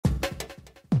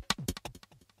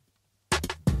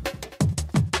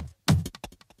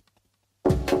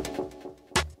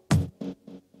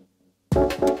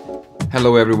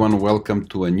Hello everyone, welcome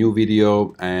to a new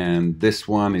video, and this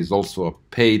one is also a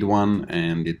paid one,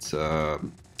 and it's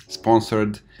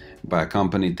sponsored by a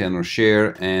company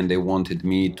TenorShare, and they wanted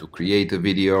me to create a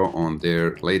video on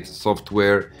their latest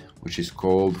software, which is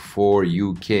called For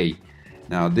UK.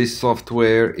 Now this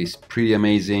software is pretty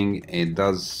amazing. It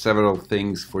does several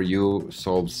things for you,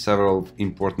 solves several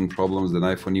important problems that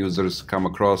iPhone users come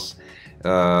across.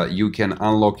 You can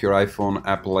unlock your iPhone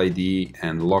Apple ID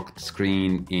and lock the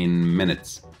screen in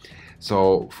minutes.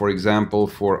 So for example,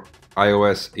 for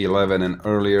iOS 11 and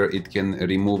earlier, it can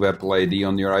remove Apple ID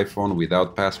on your iPhone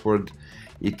without password.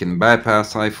 It can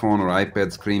bypass iPhone or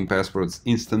iPad screen passwords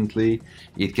instantly.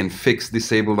 It can fix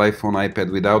disabled iPhone,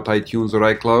 iPad without iTunes or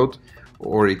iCloud,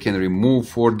 or it can remove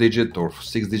 4-digit or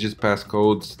 6-digit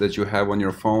passcodes that you have on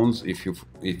your phones if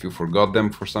you forgot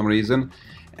them for some reason.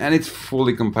 And it's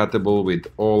fully compatible with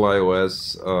all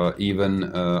iOS,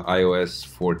 even iOS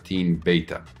 14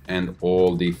 beta and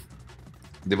all the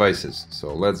devices.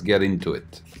 So let's get into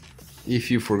it.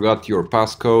 If you forgot your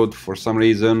passcode for some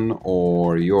reason,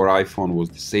 or your iPhone was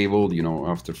disabled,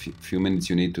 after a few minutes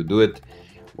you need to do it.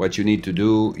 What you need to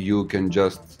do, you can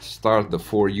just start the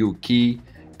For You key,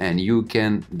 and you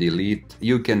can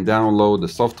download the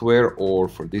software, or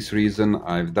for this reason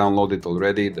I've downloaded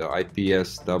already the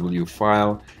IPSW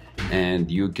file,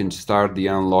 and you can start the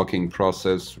unlocking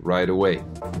process right away.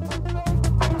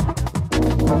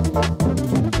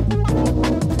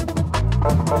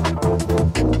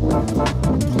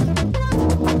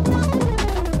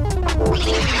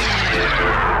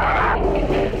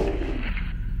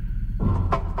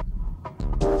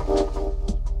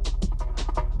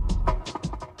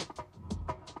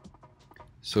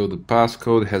 So the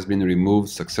passcode has been removed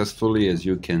successfully, as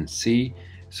you can see.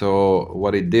 So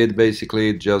what it did,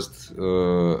 basically just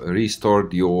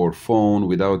restored your phone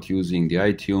without using the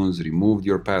iTunes, removed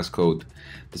your passcode.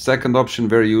 The second option,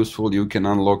 very useful, you can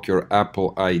unlock your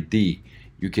Apple ID.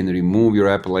 You can remove your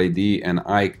Apple ID and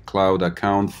iCloud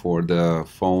account for the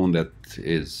phone that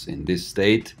is in this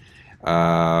state.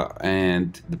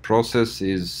 And the process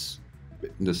is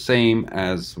the same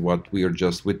as what we are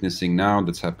just witnessing now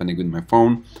that's happening with my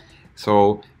phone.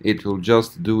 So it will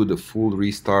just do the full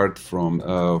restart from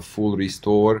full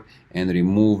restore and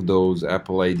remove those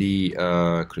Apple ID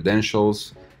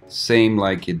credentials, same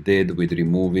like it did with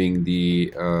removing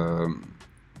the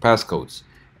passcodes.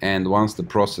 And once the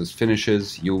process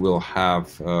finishes, you will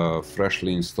have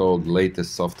freshly installed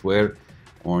latest software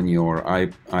on your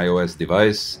iOS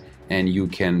device, and you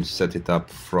can set it up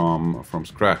from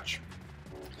scratch.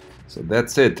 So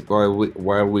that's it.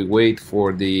 While we wait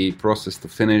for the process to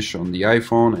finish on the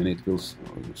iPhone, and it will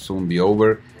soon be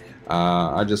over,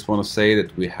 I just want to say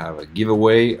that we have a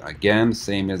giveaway, again,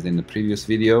 same as in the previous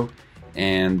video,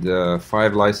 and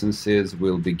 5 licenses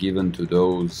will be given to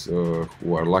those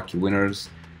who are lucky winners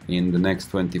in the next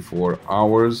 24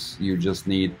 hours. You just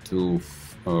need to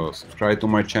subscribe to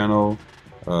my channel,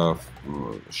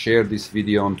 share this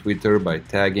video on Twitter by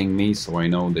tagging me so I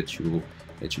know that you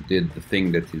did the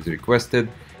thing that is requested,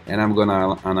 and I'm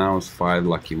gonna announce 5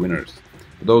 lucky winners.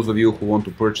 For those of you who want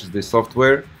to purchase this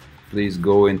software, please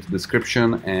go into the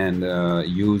description and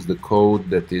use the code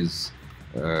that is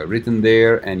written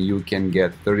there, and you can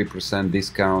get 30%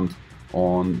 discount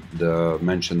on the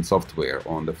mentioned software,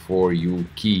 on the For You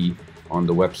key on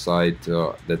the website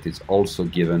that is also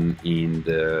given in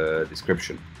the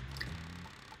description.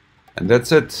 And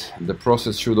that's it. The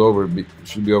process should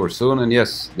be over soon, and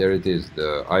yes, there it is.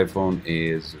 The iPhone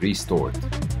is restored.